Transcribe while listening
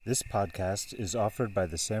This podcast is offered by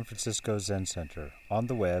the San Francisco Zen Center on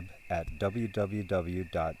the web at www.sfzc.org.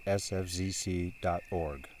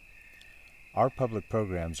 Our public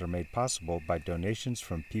programs are made possible by donations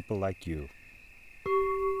from people like you.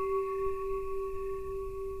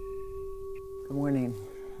 Good morning.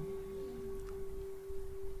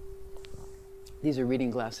 These are reading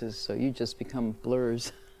glasses, so you just become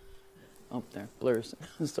blurs. Oh, there, blurs.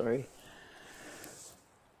 Sorry.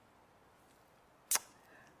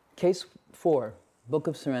 Case 4, Book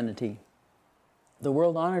of Serenity. The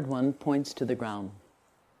world-honored one points to the ground.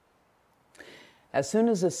 As soon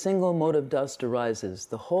as a single mote of dust arises,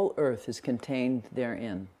 the whole earth is contained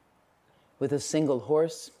therein. With a single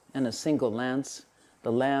horse and a single lance,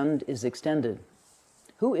 the land is extended.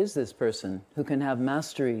 Who is this person who can have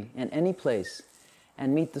mastery in any place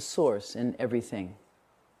and meet the source in everything?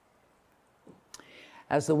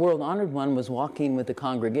 As the world-honored one was walking with the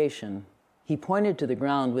congregation, he pointed to the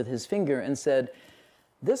ground with his finger and said,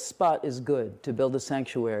 "This spot is good to build a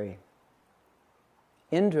sanctuary."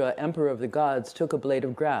 Indra, emperor of the gods, took a blade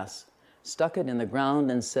of grass, stuck it in the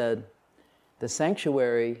ground and said, "The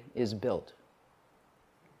sanctuary is built."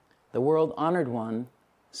 The world-honored one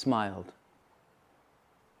smiled.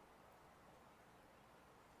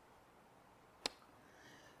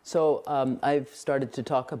 So I've started to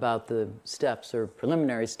talk about the steps or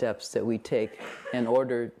preliminary steps that we take in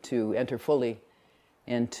order to enter fully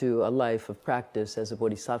into a life of practice as a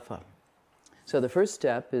bodhisattva. So the first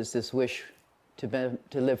step is this wish to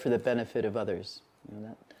live for the benefit of others.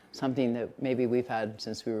 Something that maybe we've had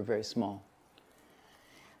since we were very small.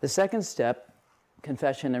 The second step,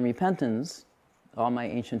 confession and repentance, all my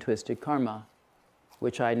ancient twisted karma,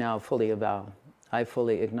 which I now fully avow, I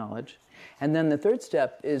fully acknowledge. And then the third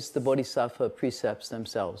step is the bodhisattva precepts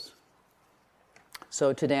themselves.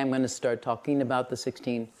 So today I'm going to start talking about the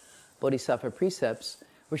 16 bodhisattva precepts,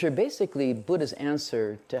 which are basically Buddha's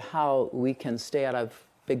answer to how we can stay out of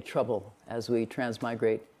big trouble as we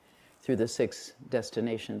transmigrate through the 6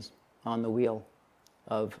 destinations on the wheel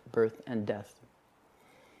of birth and death.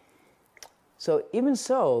 So even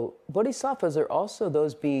so, bodhisattvas are also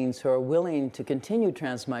those beings who are willing to continue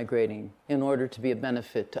transmigrating in order to be a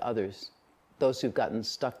benefit to others, those who've gotten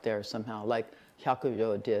stuck there somehow, like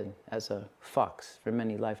Hyakujo did as a fox for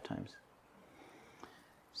many lifetimes.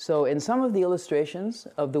 So in some of the illustrations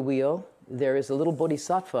of the wheel, there is a little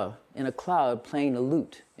bodhisattva in a cloud playing a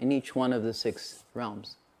lute in each one of the 6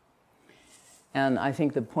 realms. And I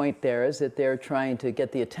think the point there is that they're trying to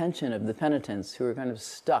get the attention of the penitents who are kind of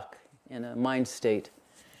stuck in a mind state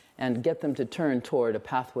and get them to turn toward a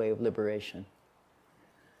pathway of liberation.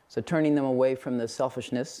 So turning them away from the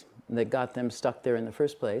selfishness that got them stuck there in the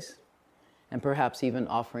first place, and perhaps even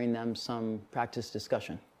offering them some practice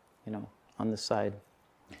discussion, on the side.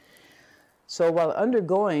 So while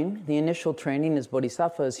undergoing the initial training as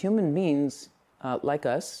bodhisattvas, human beings like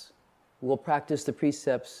us will practice the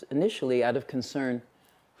precepts initially out of concern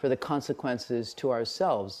for the consequences to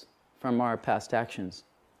ourselves from our past actions.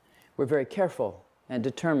 We're very careful and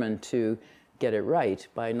determined to get it right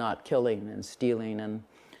by not killing and stealing and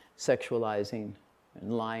sexualizing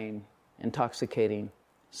and lying, intoxicating,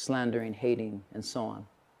 slandering, hating, and so on.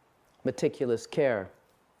 Meticulous care.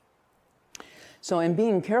 So in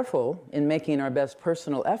being careful, in making our best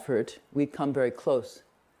personal effort, we come very close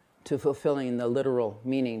to fulfilling the literal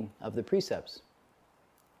meaning of the precepts.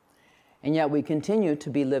 And yet we continue to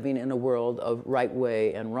be living in a world of right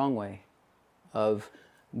way and wrong way, of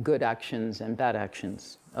good actions and bad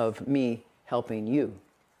actions, of me helping you,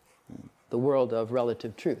 the world of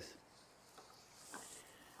relative truth.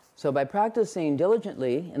 So by practicing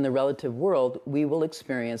diligently in the relative world, we will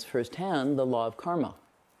experience firsthand the law of karma,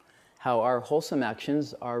 how our wholesome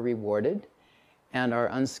actions are rewarded and our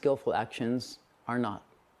unskillful actions are not.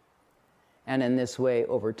 And in this way,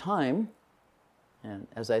 over time, and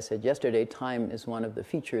as I said yesterday, time is one of the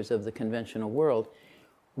features of the conventional world,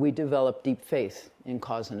 we develop deep faith in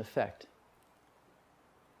cause and effect.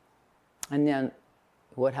 And then,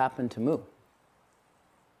 what happened to Mu?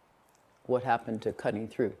 What happened to cutting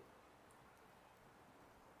through?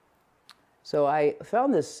 So I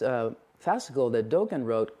found this fascicle that Dogen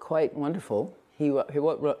wrote quite wonderful. He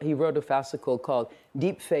wrote a fascicle called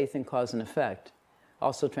Deep Faith in Cause and Effect,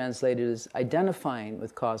 also translated as Identifying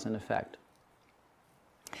with Cause and Effect.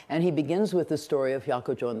 And he begins with the story of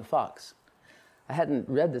Hyakujo and the fox. I hadn't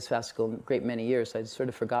read this fascicle in a great many years, so I'd sort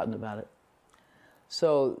of forgotten about it.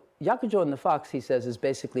 So Hyakujo and the fox, he says, is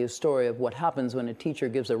basically a story of what happens when a teacher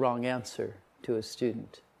gives a wrong answer to a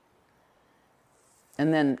student.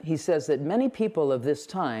 And then he says that many people of this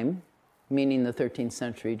time, meaning the 13th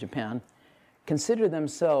century Japan, consider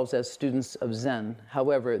themselves as students of Zen.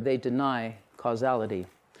 However, they deny causality.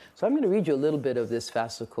 So I'm going to read you a little bit of this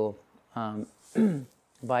fascicle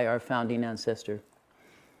by our founding ancestor.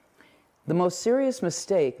 The most serious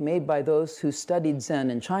mistake made by those who studied Zen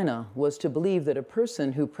in China was to believe that a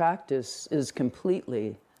person who practices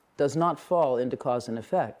completely does not fall into cause and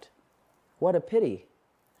effect. What a pity.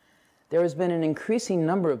 There has been an increasing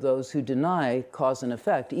number of those who deny cause and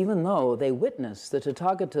effect, even though they witness the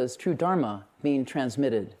Tathagata's true dharma being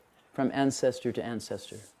transmitted from ancestor to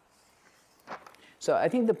ancestor. So I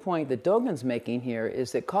think the point that Dogen's making here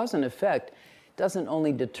is that cause and effect doesn't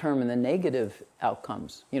only determine the negative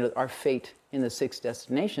outcomes, our fate in the 6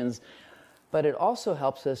 destinations, but it also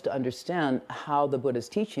helps us to understand how the Buddha's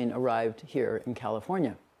teaching arrived here in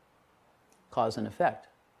California. Cause and effect.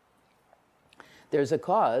 There's a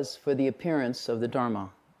cause for the appearance of the Dharma,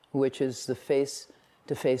 which is the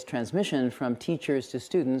face-to-face transmission from teachers to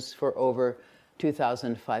students for over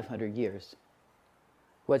 2,500 years.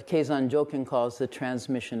 What Keizan Jokin calls the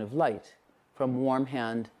transmission of light from warm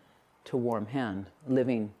hand to warm hand,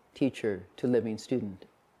 living teacher to living student.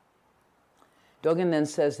 Dogen then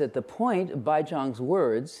says that the point of Baizhang's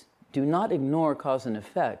words, do not ignore cause and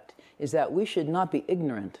effect, is that we should not be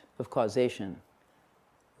ignorant of causation.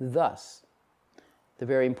 Thus, the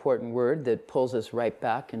very important word that pulls us right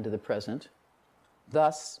back into the present,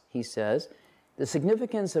 thus, he says, the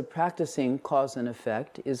significance of practicing cause and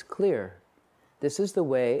effect is clear. This is the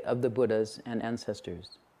way of the Buddhas and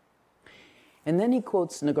ancestors. And then he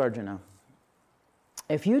quotes Nagarjuna.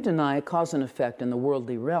 If you deny cause and effect in the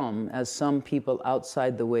worldly realm, as some people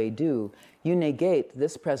outside the way do, you negate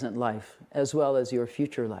this present life as well as your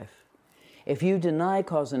future life. If you deny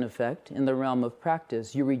cause and effect in the realm of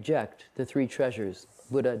practice, you reject the 3 treasures,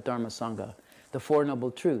 Buddha, Dharma, Sangha, the 4 noble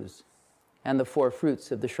truths, and the 4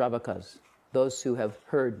 fruits of the Shravakas, those who have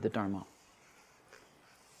heard the Dharma.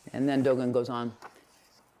 And then Dogen goes on,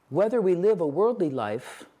 whether we live a worldly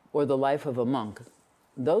life or the life of a monk,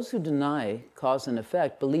 those who deny cause and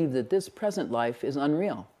effect believe that this present life is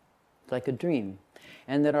unreal, like a dream,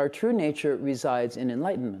 and that our true nature resides in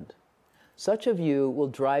enlightenment. Such a view will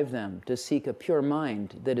drive them to seek a pure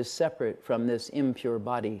mind that is separate from this impure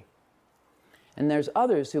body. And there's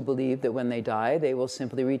others who believe that when they die, they will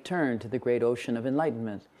simply return to the great ocean of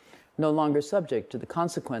enlightenment, no longer subject to the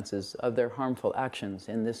consequences of their harmful actions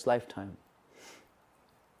in this lifetime.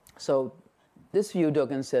 So this view,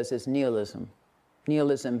 Dogen says, is nihilism.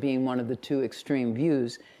 Nihilism being one of the 2 extreme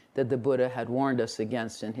views that the Buddha had warned us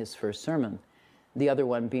against in his first sermon, the other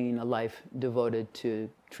one being a life devoted to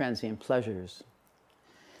transient pleasures.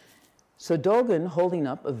 So Dogen, holding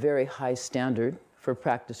up a very high standard for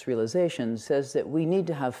practice realization, says that we need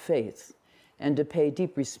to have faith and to pay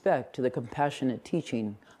deep respect to the compassionate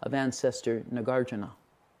teaching of ancestor Nagarjuna.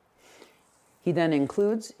 He then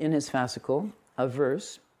includes in his fascicle a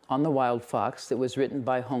verse on the wild fox that was written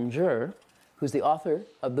by Hongzhi, who's the author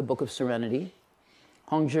of the Book of Serenity.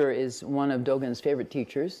 Hongzhi is one of Dogen's favorite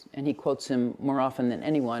teachers, and he quotes him more often than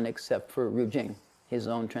anyone except for Ru Jing, his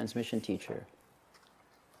own transmission teacher.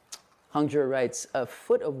 Hongzhi writes, a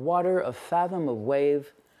foot of water, a fathom of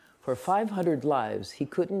wave, for 500 lives he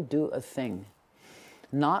couldn't do a thing.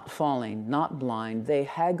 Not falling, not blind, they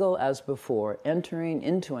haggle as before, entering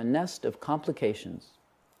into a nest of complications.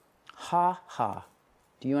 Ha, ha.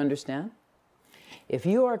 Do you understand? If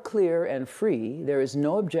you are clear and free, there is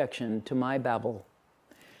no objection to my babble.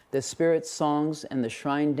 The spirit songs and the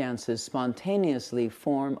shrine dances spontaneously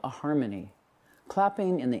form a harmony,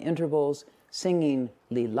 clapping in the intervals, singing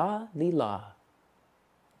Lila, Lila.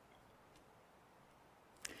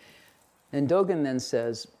 And Dogen then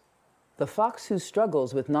says, the fox who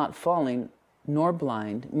struggles with not falling nor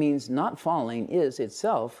blind means not falling is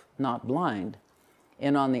itself not blind.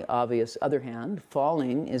 And on the obvious other hand,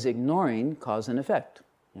 falling is ignoring cause and effect.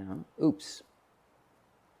 Oops.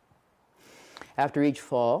 After each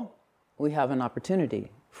fall, we have an opportunity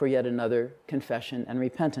for yet another confession and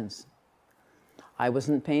repentance. I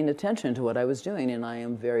wasn't paying attention to what I was doing, and I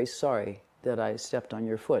am very sorry that I stepped on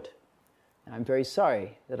your foot. And I'm very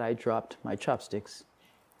sorry that I dropped my chopsticks,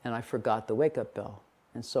 and I forgot the wake-up bell,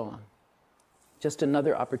 and so on. Just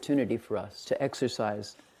another opportunity for us to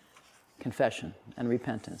exercise confession and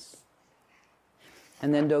repentance.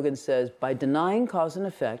 And then Dogen says, by denying cause and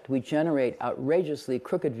effect, we generate outrageously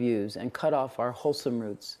crooked views and cut off our wholesome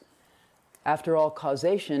roots. After all,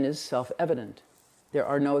 causation is self-evident. There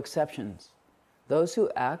are no exceptions. Those who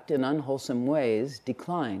act in unwholesome ways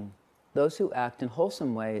decline. Those who act in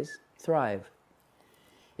wholesome ways thrive.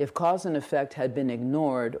 If cause and effect had been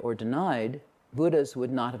ignored or denied, Buddhas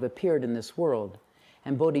would not have appeared in this world,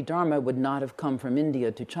 and Bodhidharma would not have come from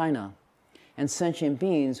India to China. and sentient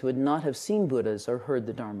beings would not have seen Buddhas or heard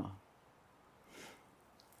the Dharma.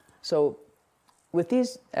 So, with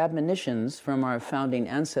these admonitions from our founding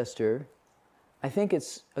ancestor, I think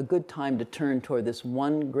it's a good time to turn toward this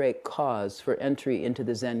one great cause for entry into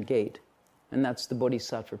the Zen gate, and that's the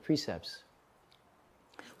Bodhisattva precepts,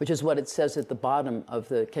 which is what it says at the bottom of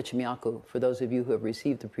the Kechimyaku. For those of you who have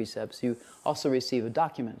received the precepts, you also receive a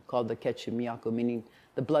document called the Kechimyaku, meaning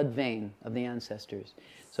the blood vein of the ancestors.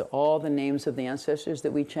 So all the names of the ancestors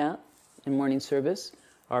that we chant in morning service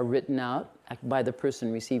are written out by the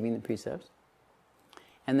person receiving the precepts.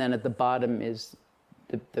 And then at the bottom is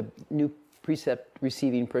the new precept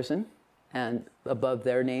receiving person, and above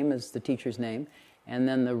their name is the teacher's name. And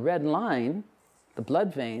then the red line, the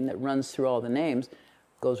blood vein that runs through all the names,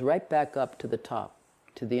 goes right back up to the top,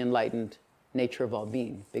 to the enlightened nature of all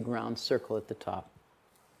being, big round circle at the top.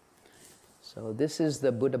 So this is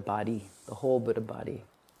the Buddha body, the whole Buddha body.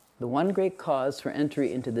 The one great cause for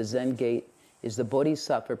entry into the Zen gate is the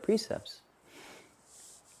Bodhisattva precepts.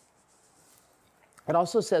 It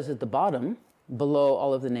also says at the bottom, below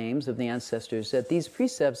all of the names of the ancestors, that these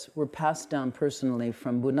precepts were passed down personally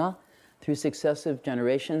from Buddha through successive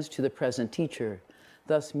generations to the present teacher,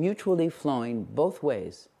 thus mutually flowing both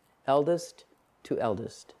ways, eldest to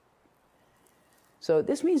eldest. So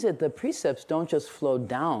this means that the precepts don't just flow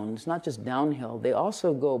down, it's not just downhill, they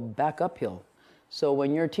also go back uphill. So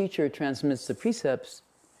when your teacher transmits the precepts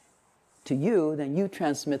to you, then you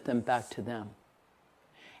transmit them back to them,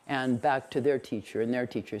 and back to their teacher and their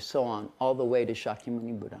teacher, so on, all the way to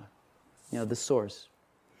Shakyamuni Buddha, the source.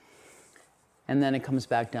 And then it comes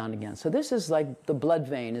back down again. So this is like the blood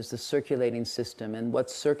vein is the circulating system, and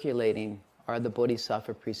what's circulating are the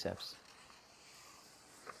Bodhisattva precepts.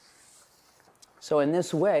 So in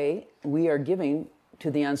this way, we are giving to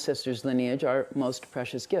the ancestors' lineage our most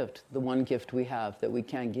precious gift, the one gift we have that we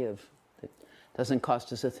can give, that doesn't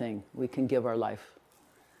cost us a thing. We can give our life.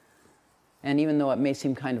 And even though it may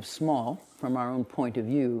seem kind of small from our own point of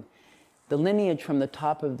view, the lineage from the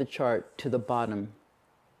top of the chart to the bottom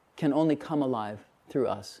can only come alive through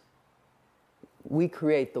us. We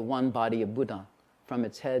create the one body of Buddha from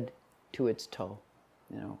its head to its toe,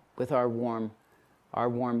 with our warm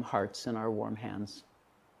hearts and our warm hands.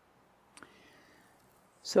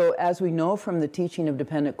 So as we know from the teaching of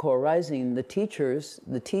dependent co-arising, the teachers,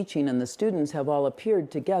 the teaching, and the students have all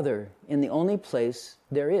appeared together in the only place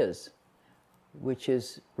there is, which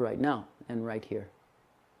is right now and right here.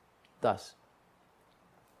 Thus.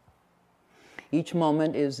 Each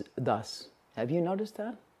moment is thus. Have you noticed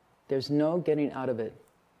that? There's no getting out of it.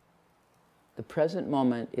 The present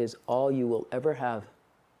moment is all you will ever have.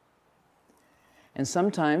 And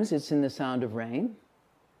sometimes it's in the sound of rain,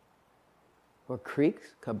 or creeks,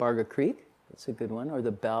 Kabarga Creek, that's a good one, or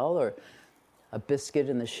the bell, or a biscuit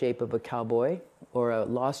in the shape of a cowboy, or a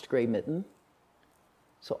lost gray mitten.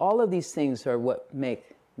 So all of these things are what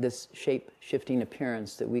make this shape-shifting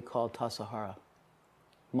appearance that we call Tassajara,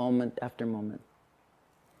 moment after moment.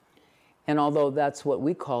 And although that's what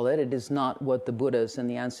we call it, it is not what the Buddhas and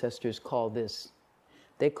the ancestors call this.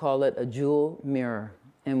 They call it a jewel mirror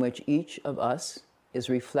in which each of us is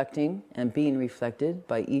reflecting and being reflected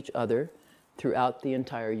by each other throughout the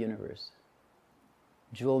entire universe.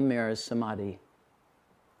 Jewel mirror samadhi.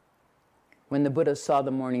 When the Buddha saw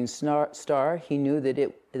the morning star, he knew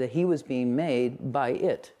that he was being made by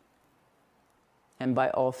it and by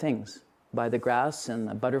all things, by the grass and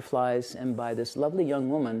the butterflies and by this lovely young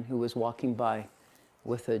woman who was walking by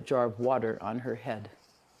with a jar of water on her head.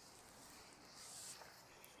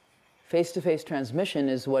 Face-to-face transmission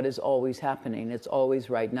is what is always happening. It's always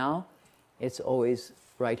right now. It's always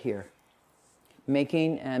right here.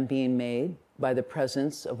 Making and being made by the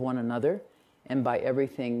presence of one another and by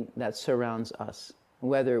everything that surrounds us,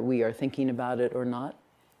 whether we are thinking about it or not,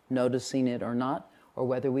 noticing it or not, or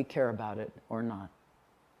whether we care about it or not.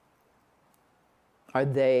 Are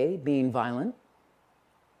they being violent?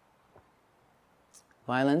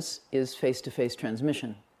 Violence is face-to-face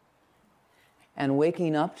transmission. And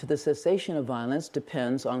waking up to the cessation of violence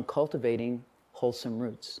depends on cultivating wholesome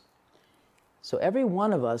roots. So every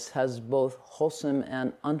one of us has both wholesome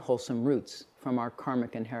and unwholesome roots from our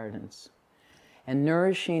karmic inheritance. And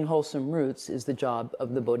nourishing wholesome roots is the job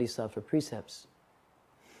of the Bodhisattva precepts.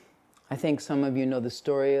 I think some of you know the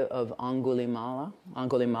story of Angulimala.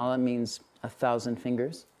 Angulimala means 1,000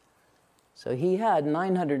 fingers. So he had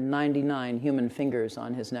 999 human fingers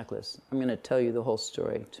on his necklace. I'm going to tell you the whole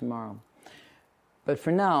story tomorrow. But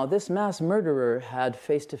for now, this mass murderer had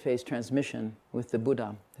face-to-face transmission with the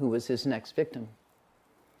Buddha, who was his next victim.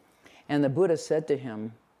 And the Buddha said to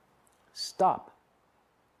him, "Stop.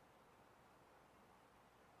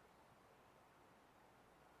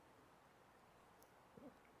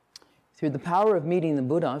 Through the power of meeting the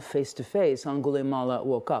Buddha face to face, Angulimala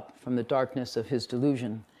woke up from the darkness of his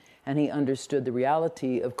delusion, and he understood the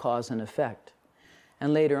reality of cause and effect.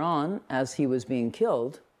 And later on, as he was being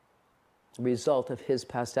killed, the result of his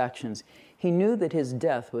past actions, he knew that his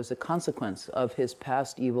death was a consequence of his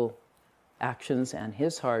past evil actions, and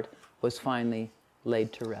his heart was finally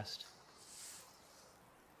laid to rest.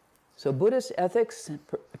 So Buddhist ethics,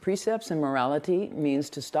 precepts, and morality means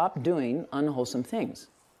to stop doing unwholesome things.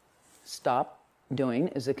 Stop doing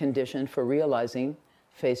is a condition for realizing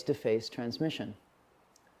face-to-face transmission.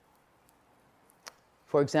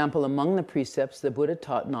 For example, among the precepts, the Buddha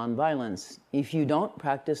taught nonviolence. If you don't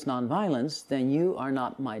practice nonviolence, then you are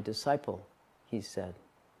not my disciple, he said.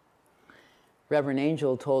 Reverend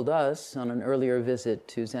Angel told us on an earlier visit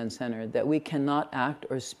to Zen Center that we cannot act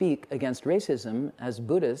or speak against racism as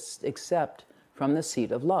Buddhists except from the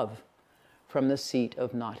seat of love, from the seat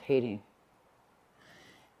of not hating.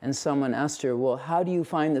 And someone asked her, well, how do you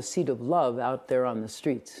find the seat of love out there on the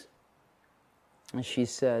streets? And she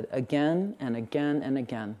said, again and again and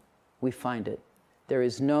again, we find it. There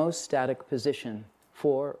is no static position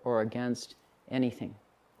for or against anything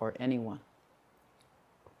or anyone.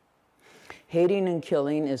 Hating and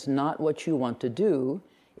killing is not what you want to do,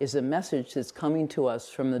 is a message that's coming to us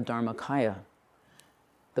from the Dharmakaya,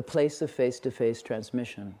 the place of face-to-face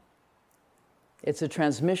transmission. It's a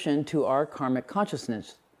transmission to our karmic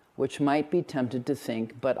consciousness, which might be tempted to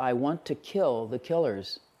think, but I want to kill the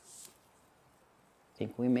killers. I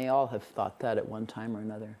think we may all have thought that at one time or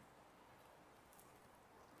another.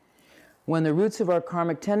 When the roots of our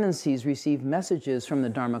karmic tendencies receive messages from the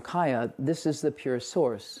Dharmakaya, this is the pure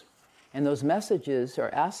source. And those messages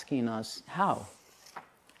are asking us, how?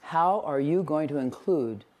 How are you going to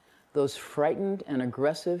include those frightened and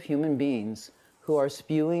aggressive human beings who are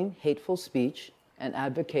spewing hateful speech and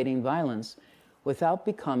advocating violence without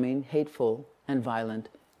becoming hateful and violent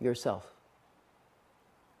yourself?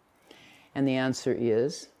 And the answer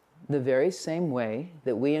is the very same way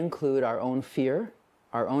that we include our own fear,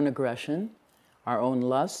 our own aggression, our own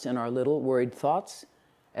lust, and our little worried thoughts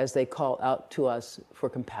as they call out to us for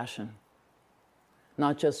compassion.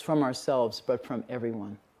 Not just from ourselves, but from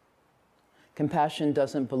everyone. Compassion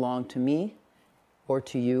doesn't belong to me or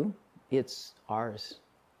to you, it's ours,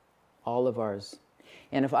 all of ours.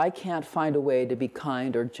 And if I can't find a way to be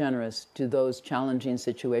kind or generous to those challenging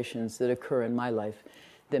situations that occur in my life,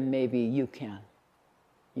 then maybe you can.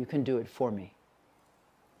 You can do it for me.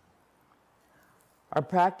 Our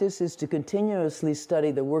practice is to continuously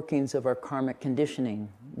study the workings of our karmic conditioning,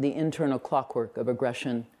 the internal clockwork of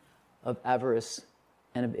aggression, of avarice,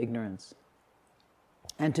 and of ignorance.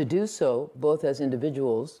 And to do so both as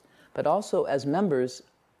individuals, but also as members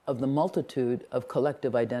of the multitude of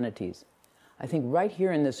collective identities. I think right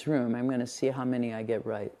here in this room, I'm going to see how many I get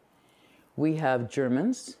right. We have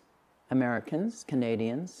Germans, Americans,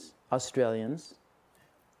 Canadians, Australians,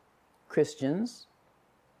 Christians,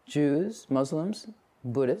 Jews, Muslims,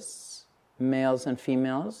 Buddhists, males and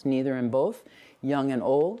females, neither and both, young and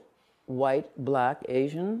old, white, black,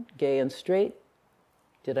 Asian, gay and straight.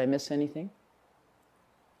 Did I miss anything?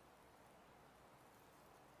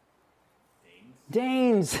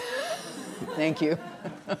 Danes. Thank you.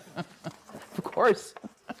 Of course.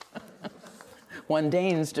 One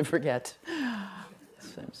Danes to forget.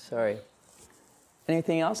 So I'm sorry.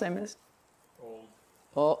 Anything else I missed? Old.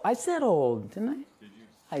 Oh, I said old, didn't I? Did you?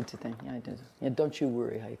 I did. Yeah, I did. Yeah, don't you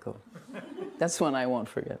worry, Hyakujo. That's one I won't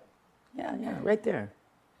forget. Yeah, right there.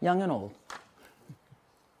 Young and old.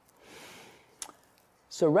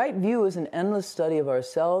 So right view is an endless study of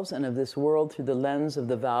ourselves and of this world through the lens of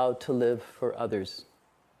the vow to live for others.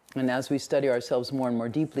 And as we study ourselves more and more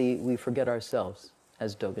deeply, we forget ourselves,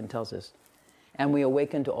 as Dogen tells us, and we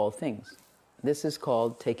awaken to all things. This is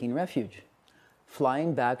called taking refuge,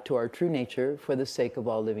 flying back to our true nature for the sake of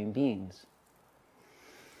all living beings.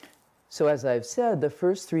 So as I've said, the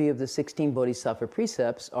first 3 of the 16 Bodhisattva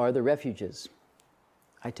precepts are the refuges.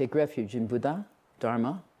 I take refuge in Buddha,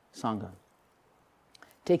 Dharma, Sangha.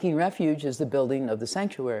 Taking refuge is the building of the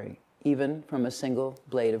sanctuary, even from a single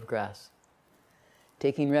blade of grass.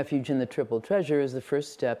 Taking refuge in the Triple Treasure is the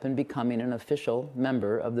first step in becoming an official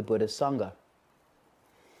member of the Buddhist Sangha.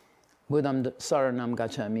 Buddham saranam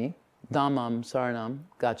gacchami, Dhammam saranam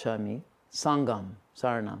gacchami, Sangham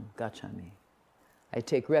saranam gacchami. I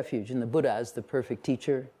take refuge in the Buddha as the perfect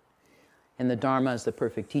teacher, in the Dharma as the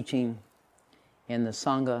perfect teaching, in the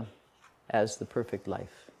Sangha as the perfect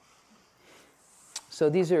life. So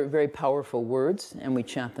these are very powerful words, and we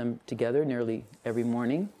chant them together nearly every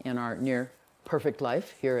morning in our near perfect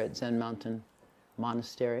life here at Zen Mountain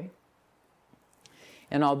Monastery.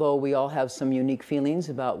 And although we all have some unique feelings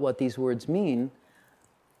about what these words mean,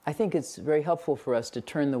 I think it's very helpful for us to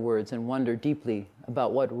turn the words and wonder deeply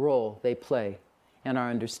about what role they play in our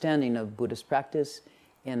understanding of Buddhist practice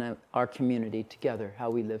and our community together, how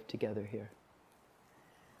we live together here.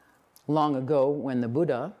 Long ago, when the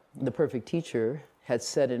Buddha, the perfect teacher, had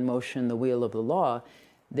set in motion the wheel of the law,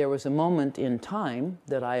 there was a moment in time,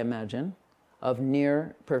 that I imagine, of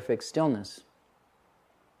near perfect stillness.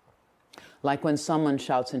 Like when someone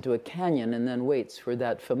shouts into a canyon and then waits for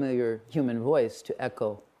that familiar human voice to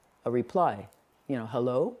echo a reply. You know,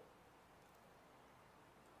 hello?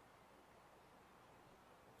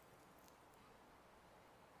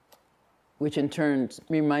 Which in turn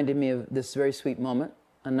reminded me of this very sweet moment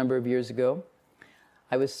a number of years ago.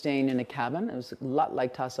 I was staying in a cabin. It was a lot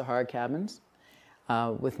like Tassajara cabins,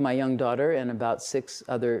 with my young daughter and about 6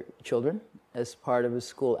 other children as part of a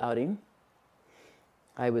school outing.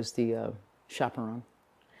 I was the chaperone.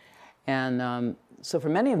 And so for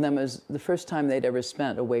many of them, it was the first time they'd ever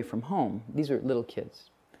spent away from home. These were little kids.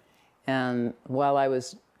 And while I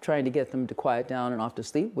was trying to get them to quiet down and off to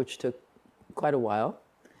sleep, which took quite a while,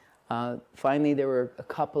 finally there were a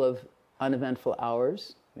couple of uneventful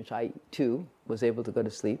hours, which I, too, was able to go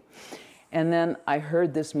to sleep. And then I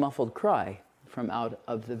heard this muffled cry from out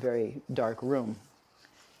of the very dark room.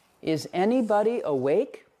 Is anybody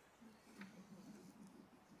awake?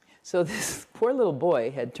 So this poor little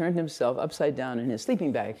boy had turned himself upside down in his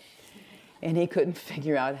sleeping bag, and he couldn't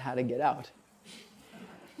figure out how to get out.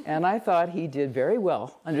 And I thought he did very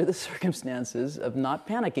well under the circumstances of not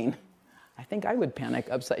panicking. I think I would panic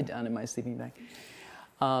upside down in my sleeping bag.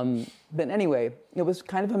 But anyway, it was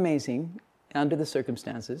kind of amazing under the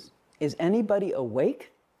circumstances. Is anybody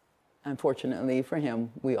awake? Unfortunately for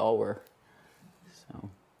him, we all were.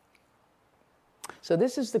 So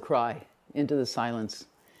this is the cry into the silence.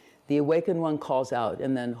 The awakened one calls out,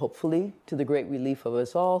 and then hopefully, to the great relief of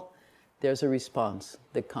us all, there's a response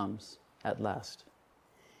that comes at last.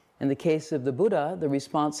 In the case of the Buddha, the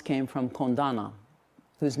response came from Kondana,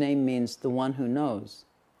 whose name means the one who knows,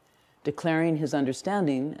 declaring his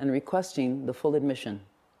understanding and requesting the full admission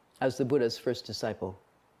as the Buddha's first disciple.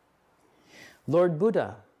 Lord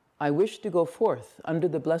Buddha, I wish to go forth under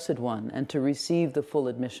the Blessed One and to receive the full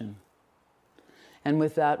admission. And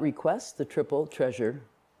with that request, the triple treasure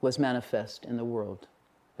was manifest in the world: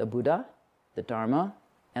 the Buddha, the Dharma,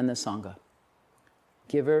 and the Sangha.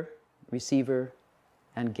 Giver, receiver,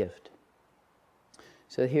 and gift.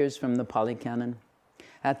 So here's from the Pali Canon.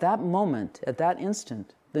 At that moment, at that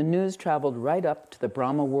instant, the news traveled right up to the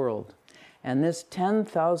Brahma world, and this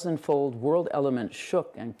 10,000-fold world element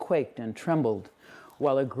shook and quaked and trembled,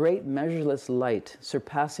 while a great measureless light,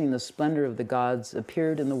 surpassing the splendor of the gods,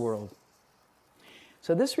 appeared in the world.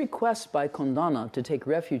 So this request by Kondana to take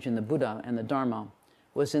refuge in the Buddha and the Dharma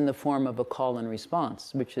was in the form of a call and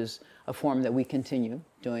response, which is a form that we continue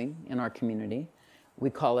doing in our community. We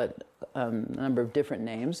call it a number of different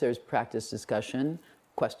names. There's practice discussion,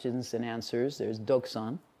 questions and answers. There's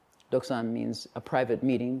Doksan. Doksan means a private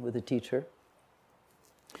meeting with a teacher.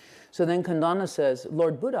 So then Kondana says,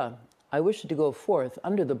 Lord Buddha, I wish to go forth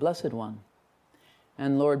under the Blessed One.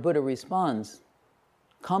 And Lord Buddha responds,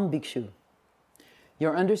 Come, Bhikshu.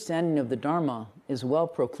 Your understanding of the Dharma is well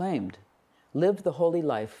proclaimed. Live the holy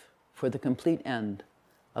life for the complete end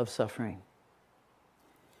of suffering.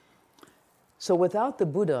 So without the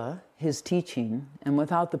Buddha, his teaching, and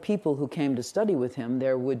without the people who came to study with him,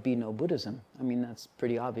 there would be no Buddhism. I mean, that's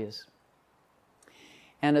pretty obvious.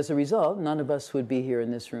 And as a result, none of us would be here in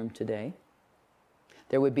this room today.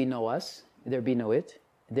 There would be no us, there'd be no it,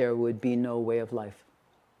 there would be no way of life.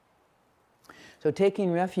 So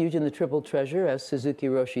taking refuge in the triple treasure, as Suzuki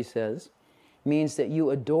Roshi says, means that you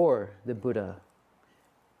adore the Buddha,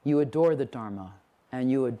 you adore the Dharma, and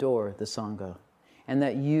you adore the Sangha. And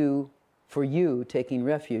that for you, taking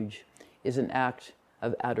refuge is an act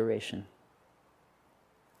of adoration.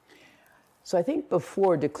 So I think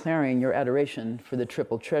before declaring your adoration for the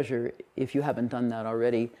triple treasure, if you haven't done that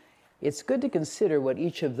already, it's good to consider what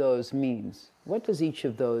each of those means. What does each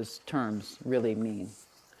of those terms really mean?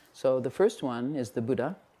 So the first one is the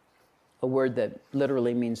Buddha, a word that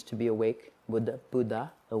literally means to be awake.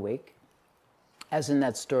 Buddha, awake. As in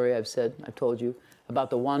that story I've told you about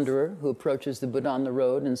the wanderer who approaches the Buddha on the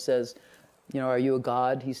road and says, are you a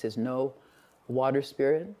god? He says, no. A water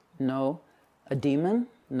spirit? No. A demon?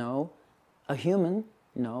 No. A human?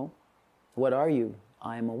 No. What are you?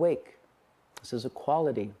 I am awake. This is a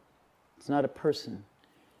quality. It's not a person.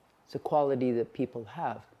 It's a quality that people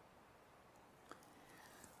have.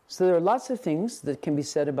 So there are lots of things that can be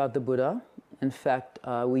said about the Buddha. In fact,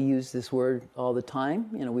 we use this word all the time.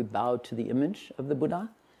 We bow to the image of the Buddha.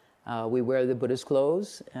 We wear the Buddha's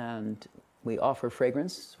clothes, and we offer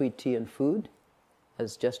fragrance, sweet tea, and food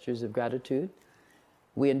as gestures of gratitude.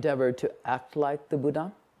 We endeavor to act like the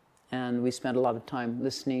Buddha, and we spend a lot of time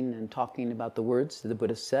listening and talking about the words that the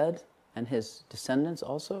Buddha said, and his descendants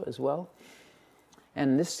also as well.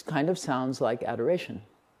 And this kind of sounds like adoration.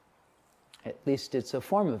 At least it's a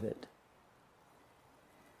form of it.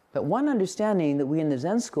 But one understanding that we in the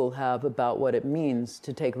Zen school have about what it means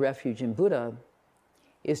to take refuge in Buddha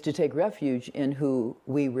is to take refuge in who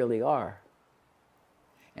we really are.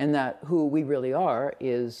 And that who we really are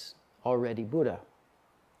is already Buddha.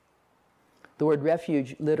 The word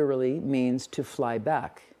refuge literally means to fly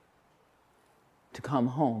back, to come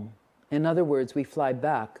home. In other words, we fly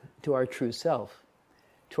back to our true self,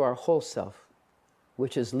 to our whole self,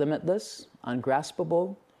 which is limitless,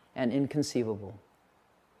 ungraspable, and inconceivable.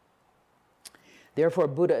 Therefore,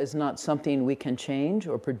 Buddha is not something we can change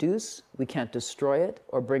or produce. We can't destroy it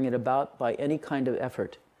or bring it about by any kind of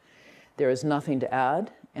effort. There is nothing to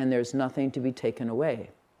add, and there's nothing to be taken away.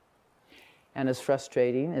 And as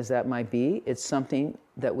frustrating as that might be, it's something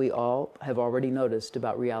that we all have already noticed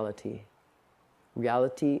about reality.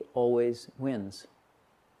 Reality always wins.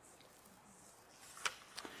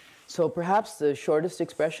 So perhaps the shortest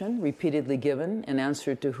expression repeatedly given in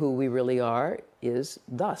answer to who we really are is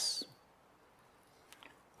thus.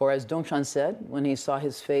 Or as Dongshan said when he saw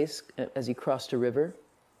his face as he crossed a river,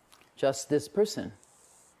 just this person,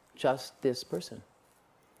 just this person.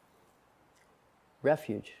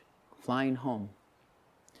 Refuge, flying home.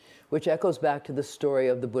 Which echoes back to the story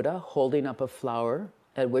of the Buddha holding up a flower,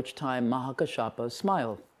 at which time Mahakāsapa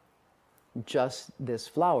smiled. Just this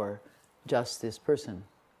flower, just this person,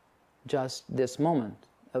 just this moment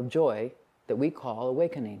of joy that we call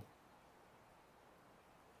awakening.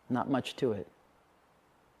 Not much to it.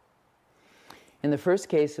 In the first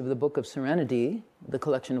case of the Book of Serenity, the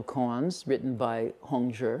collection of koans written by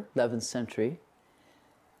Hongzhi, 11th century,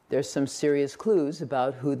 there's some serious clues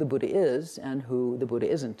about who the Buddha is and who the Buddha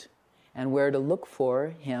isn't, and where to look for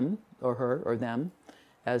him or her or them,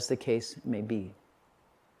 as the case may be.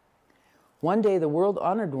 One day the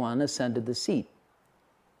world-honored one ascended the seat.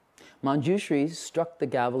 Manjushri struck the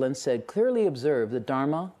gavel and said, "Clearly observe the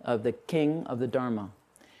dharma of the king of the dharma.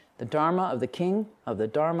 The dharma of the king of the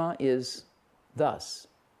dharma is thus."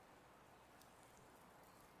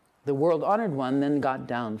 The world-honored one then got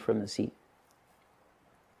down from the seat.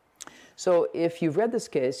 So if you've read this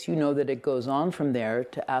case, you know that it goes on from there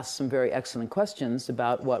to ask some very excellent questions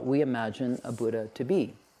about what we imagine a Buddha to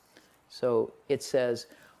be. So it says,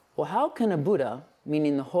 well, how can a Buddha,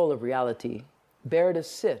 meaning the whole of reality, bear to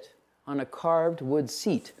sit on a carved wood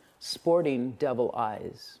seat sporting devil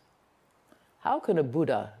eyes? How can a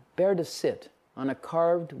Buddha bear to sit on a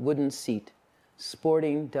carved wooden seat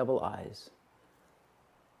sporting devil eyes?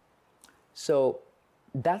 So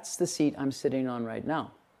that's the seat I'm sitting on right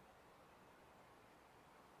now.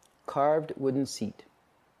 Carved wooden seat.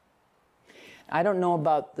 I don't know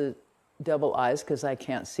about the devil eyes because I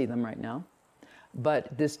can't see them right now,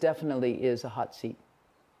 but this definitely is a hot seat.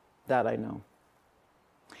 That I know.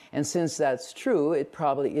 And since that's true, it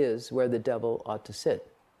probably is where the devil ought to sit.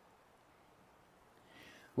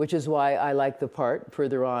 Which is why I like the part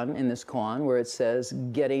further on in this koan where it says,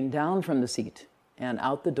 getting down from the seat and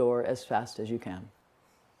out the door as fast as you can.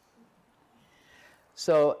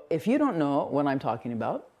 So if you don't know what I'm talking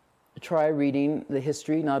about, try reading the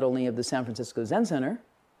history not only of the San Francisco Zen Center,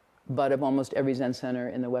 but of almost every Zen center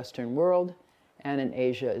in the Western world and in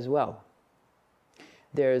Asia as well.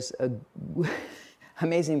 There's an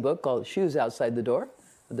amazing book called Shoes Outside the Door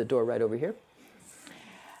right over here.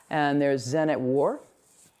 And there's Zen at War,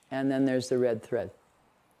 and then there's the Red Thread.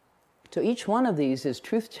 So each one of these is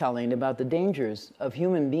truth-telling about the dangers of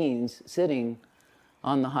human beings sitting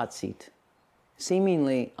on the hot seat,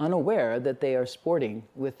 seemingly unaware that they are sporting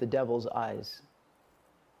with the devil's eyes.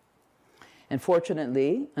 And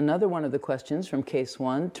fortunately, another one of the questions from case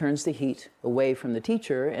 1 turns the heat away from the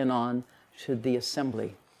teacher and on to the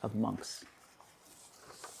assembly of monks.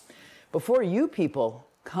 Before you people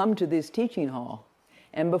come to this teaching hall,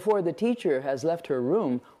 and before the teacher has left her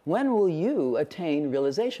room, when will you attain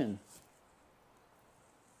realization?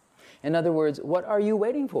 In other words, what are you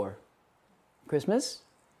waiting for? Christmas?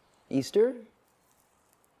 Easter?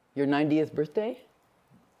 Your 90th birthday?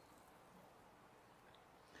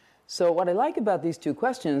 So what I like about these two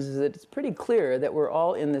questions is that it's pretty clear that we're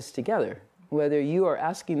all in this together. Whether you are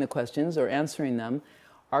asking the questions or answering them,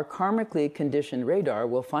 our karmically conditioned radar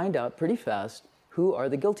will find out pretty fast who are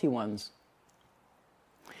the guilty ones.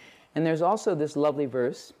 And there's also this lovely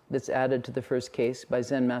verse that's added to the first case by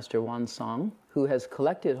Zen Master Wan Song, who has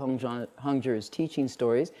collected Hongzhi's teaching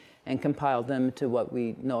stories and compiled them to what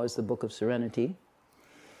we know as the Book of Serenity.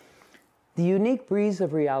 The unique breeze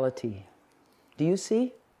of reality. Do you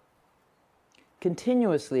see?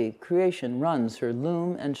 Continuously, creation runs her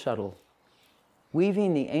loom and shuttle,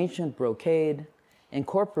 weaving the ancient brocade,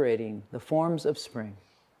 incorporating the forms of spring.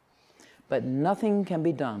 But nothing can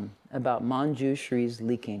be done about Manjushri's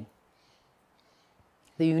leaking.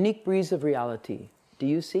 The unique breeze of reality. Do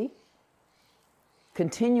you see?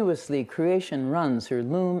 Continuously, creation runs her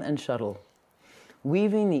loom and shuttle,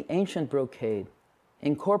 weaving the ancient brocade,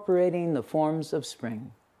 incorporating the forms of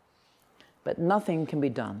spring. But nothing can be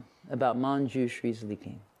done about Manjushri's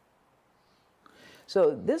leaking.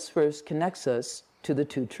 So this verse connects us to the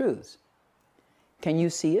two truths. Can you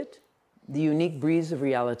see it? The unique breeze of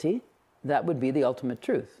reality, that would be the ultimate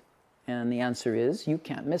truth. And the answer is, you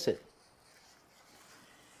can't miss it.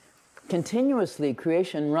 Continuously,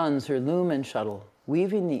 creation runs her loom and shuttle,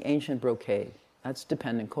 weaving the ancient brocade. That's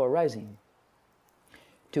dependent co-arising.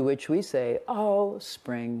 To which we say, oh,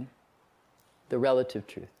 spring, the relative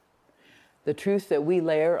truth. The truth that we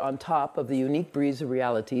layer on top of the unique breeze of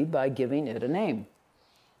reality by giving it a name.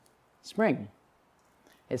 Spring.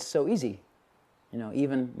 It's so easy. You know,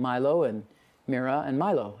 even Milo and Mira and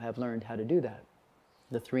Milo have learned how to do that.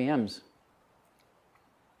 The 3 M's.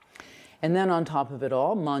 And then on top of it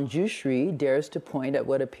all, Manjushri dares to point at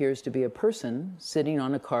what appears to be a person sitting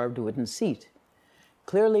on a carved wooden seat.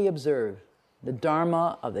 Clearly observe the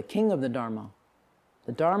dharma of the king of the dharma.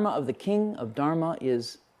 The dharma of the king of dharma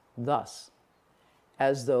is thus,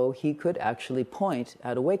 as though he could actually point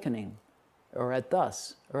at awakening, or at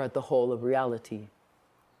thus, or at the whole of reality.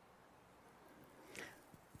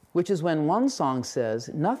 Which is when one song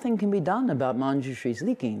says, nothing can be done about Manjushri's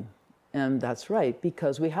leaking. And that's right,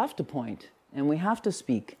 because we have to point, and we have to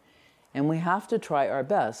speak, and we have to try our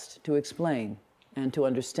best to explain and to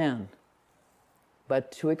understand.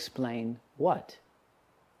 But to explain what?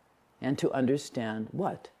 And to understand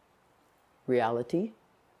what? Reality?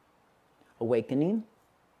 Awakening?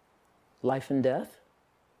 Life and death?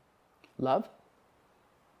 Love?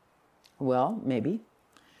 Well, maybe.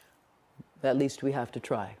 At least we have to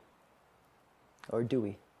try. Or do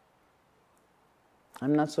we?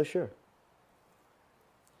 I'm not so sure.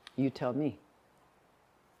 You tell me.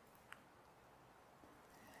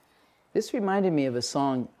 This reminded me of a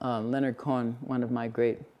song, Leonard Cohen, one of my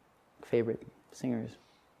great favorite singers.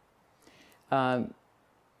 I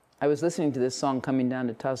was listening to this song coming down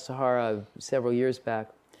to Tassajara several years back.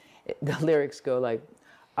 The lyrics go like,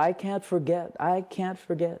 I can't forget, I can't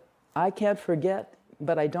forget, I can't forget,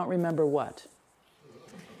 but I don't remember what.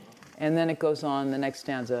 And then it goes on, the next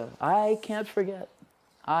stanza, I can't forget,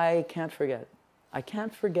 I can't forget, I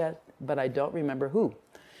can't forget, but I don't remember who.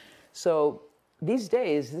 So these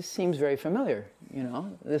days, this seems very familiar, you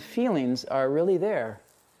know. The feelings are really there,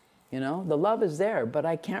 you know. The love is there, but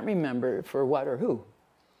I can't remember for what or who,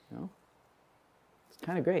 you know. It's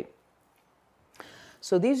kind of great.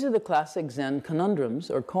 So these are the classic Zen conundrums,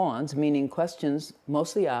 or koans, meaning questions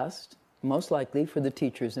mostly asked, most likely for the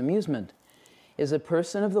teacher's amusement. Is a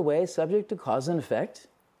person of the way subject to cause and effect?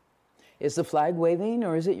 Is the flag waving,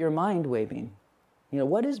 or is it your mind waving? You know,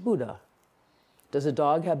 what is Buddha? Does a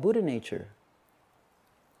dog have Buddha nature?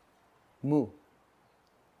 Mu.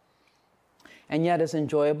 And yet, as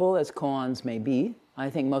enjoyable as koans may be, I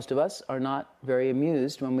think most of us are not very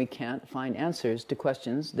amused when we can't find answers to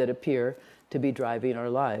questions that appear to be driving our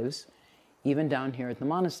lives, even down here at the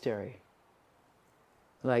monastery.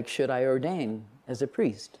 Like, should I ordain as a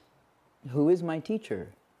priest? Who is my teacher?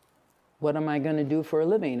 What am I going to do for a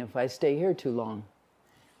living if I stay here too long?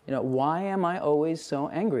 You know, why am I always so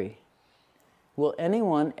angry? Will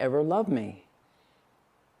anyone ever love me?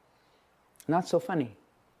 Not so funny.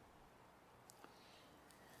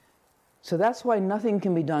 So that's why nothing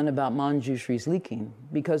can be done about Manjushri's leaking,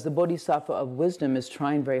 because the Bodhisattva of wisdom is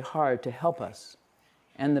trying very hard to help us.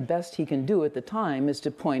 And the best he can do at the time is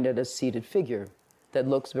to point at a seated figure that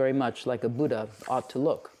looks very much like a Buddha ought to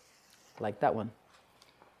look, like that one.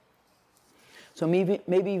 So maybe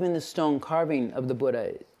even the stone carving of the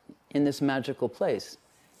Buddha in this magical place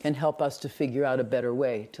can help us to figure out a better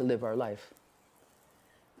way to live our life.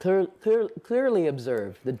 Clearly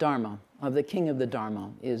observe the dharma of the king of the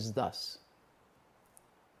dharma is thus.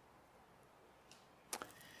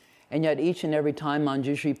 And yet each and every time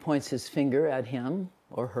Manjushri points his finger at him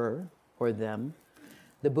or her or them,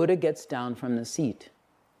 the Buddha gets down from the seat.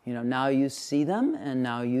 You know, now you see them and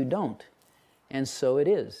now you don't. And so it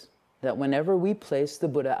is that whenever we place the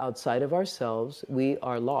Buddha outside of ourselves, we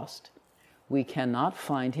are lost. We cannot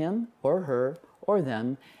find him or her or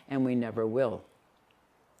them, and we never will.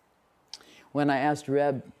 When I asked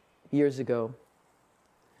Reb years ago,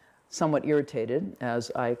 somewhat irritated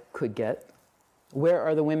as I could get, where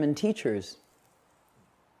are the women teachers?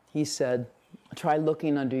 He said, try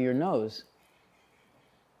looking under your nose.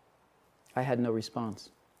 I had no response.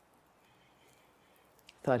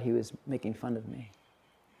 Thought he was making fun of me.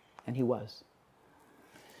 And he was.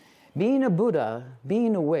 Being a Buddha,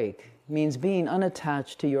 being awake, means being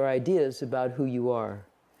unattached to your ideas about who you are.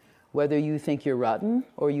 Whether you think you're rotten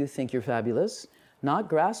or you think you're fabulous, not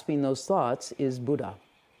grasping those thoughts is Buddha.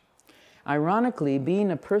 Ironically,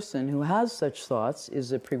 being a person who has such thoughts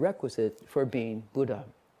is a prerequisite for being Buddha.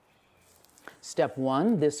 Step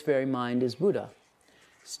 1, this very mind is Buddha.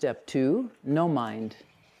 Step 2, no mind,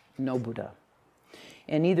 no Buddha.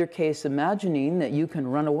 In either case, imagining that you can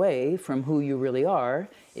run away from who you really are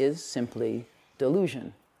is simply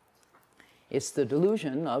delusion. It's the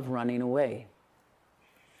delusion of running away.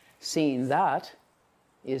 Seeing that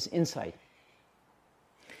is insight.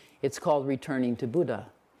 It's called returning to Buddha,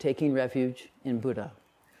 taking refuge in Buddha.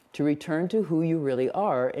 To return to who you really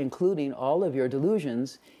are, including all of your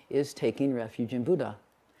delusions, is taking refuge in Buddha,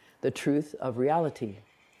 the truth of reality,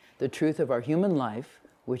 the truth of our human life,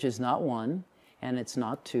 which is not one, and it's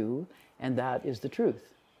not two, and that is the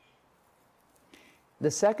truth.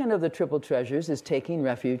 The second of the triple treasures is taking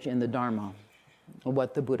refuge in the Dharma,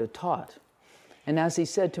 what the Buddha taught. And as he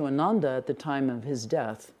said to Ananda at the time of his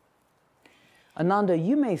death, Ananda,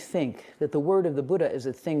 you may think that the word of the Buddha is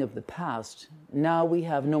a thing of the past. Now we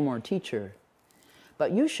have no more teacher.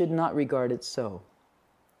 But you should not regard it so.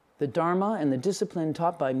 The Dharma and the discipline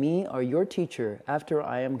taught by me are your teacher after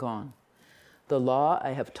I am gone. The law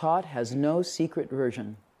I have taught has no secret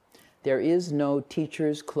version. There is no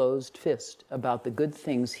teacher's closed fist about the good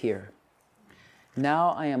things here.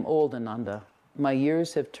 Now I am old, Ananda. My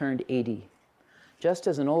years have turned 80. Just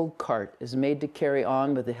as an old cart is made to carry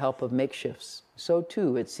on with the help of makeshifts, so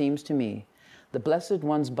too, it seems to me, the Blessed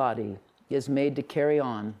One's body is made to carry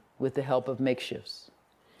on with the help of makeshifts.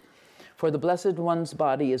 For the Blessed One's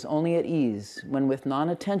body is only at ease when, with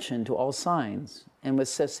non-attention to all signs and with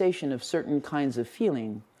cessation of certain kinds of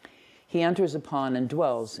feeling, he enters upon and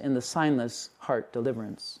dwells in the signless heart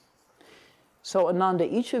deliverance. So, Ananda,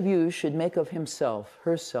 each of you should make of himself,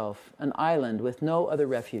 herself, an island with no other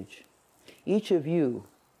refuge. Each of you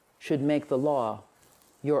should make the law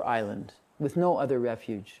your island, with no other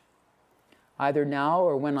refuge. Either now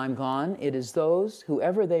or when I'm gone, it is those,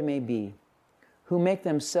 whoever they may be, who make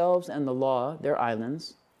themselves and the law their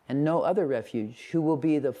islands, and no other refuge, who will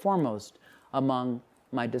be the foremost among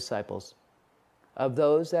my disciples, of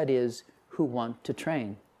those, that is, who want to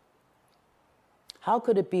train. How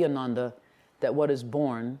could it be, Ananda, that what is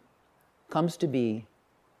born, comes to be,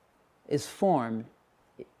 is formed,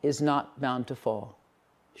 is not bound to fall,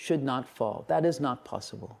 should not fall? That is not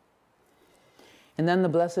possible. And then the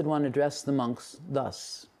Blessed One addressed the monks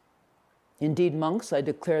thus, Indeed, monks, I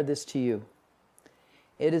declare this to you.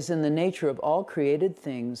 It is in the nature of all created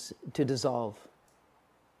things to dissolve.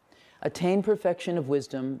 Attain perfection of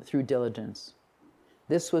wisdom through diligence.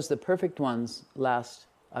 This was the Perfect One's last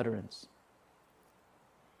utterance.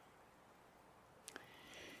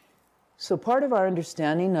 So part of our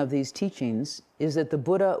understanding of these teachings is that the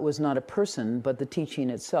Buddha was not a person, but the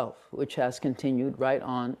teaching itself, which has continued right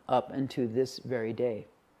on up into this very day.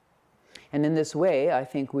 And in this way, I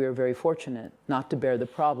think we are very fortunate not to bear the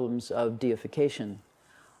problems of deification,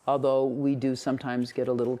 although we do sometimes get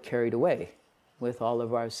a little carried away with all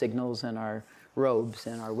of our signals and our robes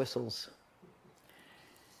and our whistles.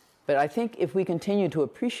 But I think if we continue to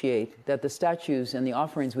appreciate that the statues and the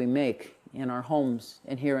offerings we make in our homes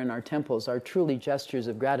and here in our temples are truly gestures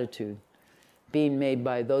of gratitude, being made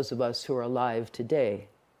by those of us who are alive today,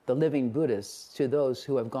 the living Buddhists, to those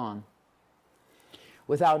who have gone.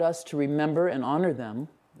 Without us to remember and honor them,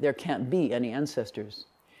 there can't be any ancestors,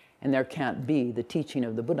 and there can't be the teaching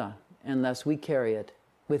of the Buddha unless we carry it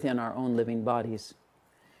within our own living bodies,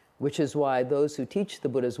 which is why those who teach the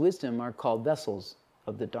Buddha's wisdom are called vessels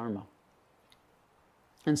of the Dharma.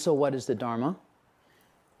 And so what is the Dharma?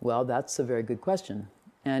 Well, that's a very good question.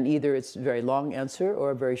 And either it's a very long answer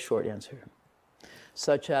or a very short answer,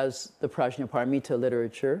 such as the Prajnaparamita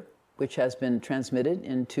literature, which has been transmitted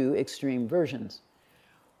in two extreme versions.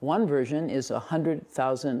 One version is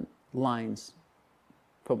 100,000 lines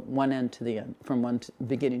from one end to the end, from one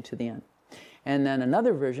beginning to the end. And then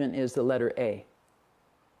another version is the letter A.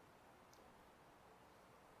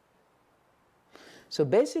 So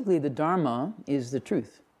basically the Dharma is the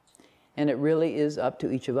truth. And it really is up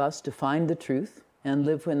to each of us to find the truth and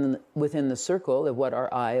live within the circle of what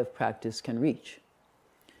our eye of practice can reach.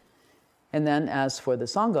 And then as for the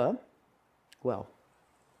Sangha, well,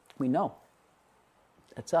 we know.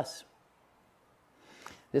 That's us.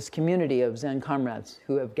 This community of Zen comrades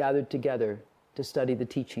who have gathered together to study the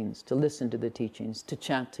teachings, to listen to the teachings, to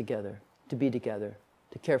chant together, to be together,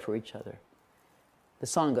 to care for each other. The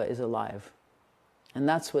Sangha is alive. And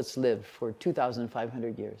that's what's lived for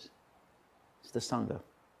 2,500 years. It's the Sangha.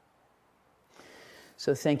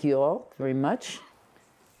 So thank you all very much.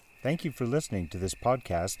 Thank you for listening to this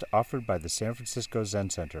podcast offered by the San Francisco Zen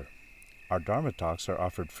Center. Our Dharma talks are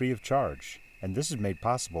offered free of charge, and this is made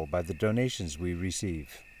possible by the donations we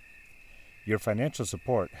receive. Your financial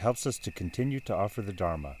support helps us to continue to offer the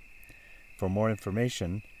Dharma. For more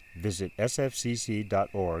information, visit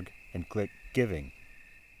sfcc.org and click Giving.